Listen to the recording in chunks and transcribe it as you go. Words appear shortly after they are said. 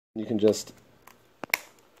You can just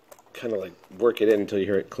kind of like work it in until you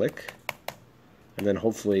hear it click, and then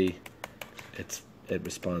hopefully it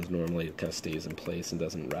responds normally. It kind of stays in place and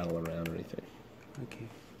doesn't rattle around or anything. Okay.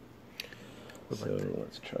 So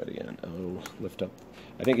let's try it again. Oh, lift up.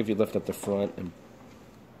 I think if you lift up the front and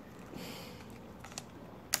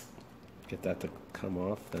get that to come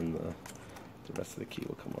off, then the rest of the key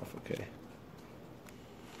will come off okay.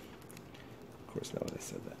 Of course, now that I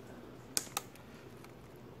said that.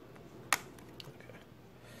 Okay.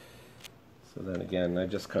 So then again, I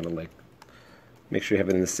just kind of like make sure you have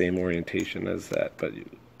it in the same orientation as that, but you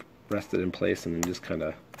rest it in place and then just kind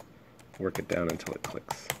of work it down until it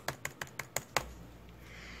clicks.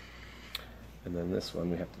 And then this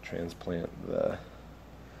one we have to transplant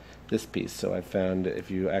this piece. So I found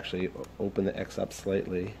if you actually open the X up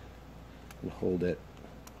slightly and hold it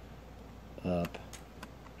up,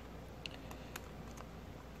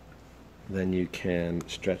 then you can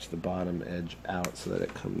stretch the bottom edge out so that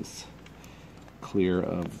it comes clear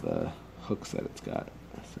of the hooks that it's got.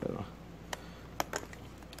 So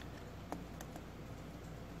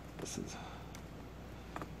this is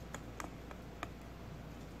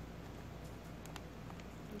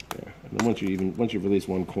there. And then once you release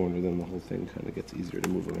one corner, then the whole thing kind of gets easier to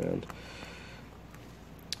move around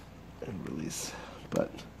and release. But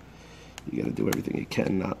you got to do everything you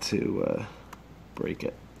can not to break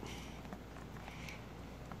it.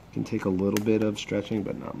 It can take a little bit of stretching,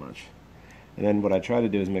 but not much. And then what I try to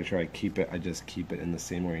do is make sure I just keep it in the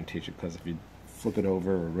same orientation, because if you flip it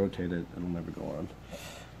over or rotate it, it'll never go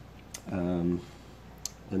on.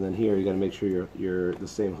 And then here you got to make sure the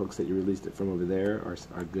same hooks that you released it from over there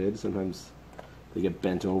are good. Sometimes they get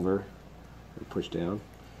bent over or pushed down.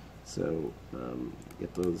 So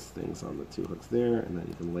get those things on the two hooks there, and then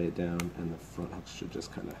you can lay it down, and the front hooks should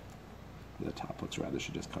just kind of, the top hooks rather,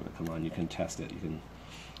 should just kind of come on. You can test it. You can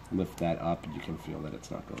lift that up, and you can feel that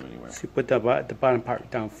it's not going anywhere. So you put the bottom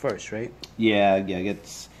part down first, right? Yeah.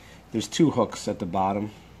 There's two hooks at the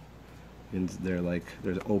bottom, and they're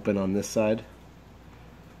open on this side.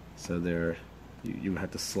 So you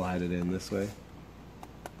have to slide it in this way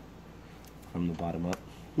from the bottom up.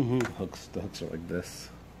 Mm-hmm. The hooks are like this,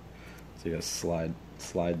 so you got to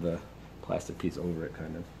slide the plastic piece over it,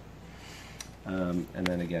 kind of. And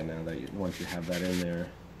then again, now that once you have that in there,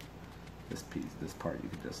 this part you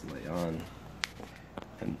can just lay on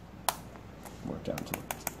and work down to the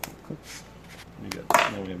clicks.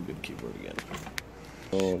 Now we have a good keyboard again.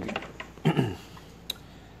 So,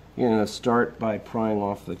 you're going to start by prying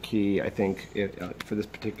off the key. I think for this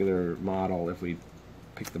particular model, if we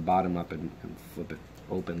pick the bottom up and flip it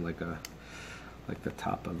open like the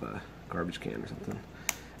top of a garbage can or something,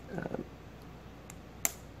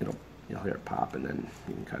 you'll hear it pop, and then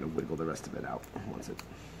you can kind of wiggle the rest of it out once it.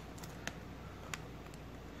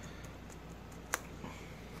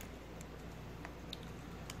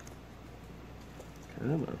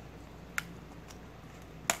 Come on.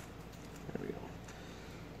 There we go.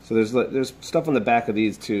 So there's stuff on the back of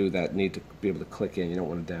these too that need to be able to click in. You don't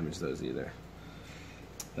want to damage those either.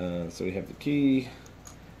 So we have the key,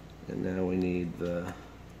 and now we need the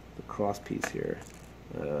cross piece here.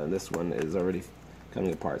 This one is already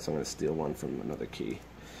coming apart, so I'm going to steal one from another key.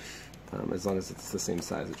 As long as it's the same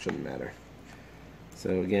size, it shouldn't matter.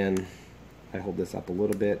 So again, I hold this up a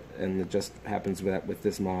little bit, and it just happens that with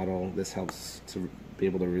this model, this helps to be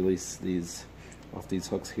able to release these off these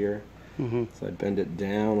hooks here. Mm-hmm. So I bend it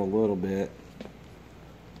down a little bit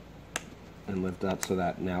and lift up so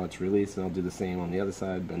that now it's released, and I'll do the same on the other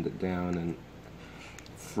side, bend it down and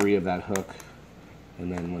free of that hook,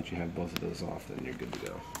 and then once you have both of those off, then you're good to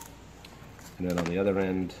go. And then on the other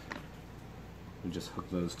end, we just hook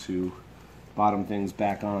those two bottom things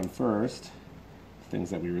back on first, things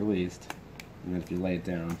that we released, and then if you lay it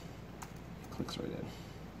down, it clicks right in.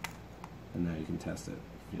 And now you can test it.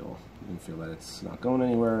 You can feel that it's not going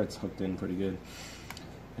anywhere, it's hooked in pretty good.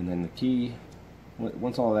 And then the key,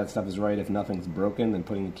 once all of that stuff is right, if nothing's broken, then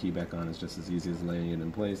putting the key back on is just as easy as laying it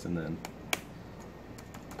in place and then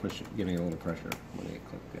giving it a little pressure when you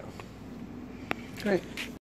click down. Great.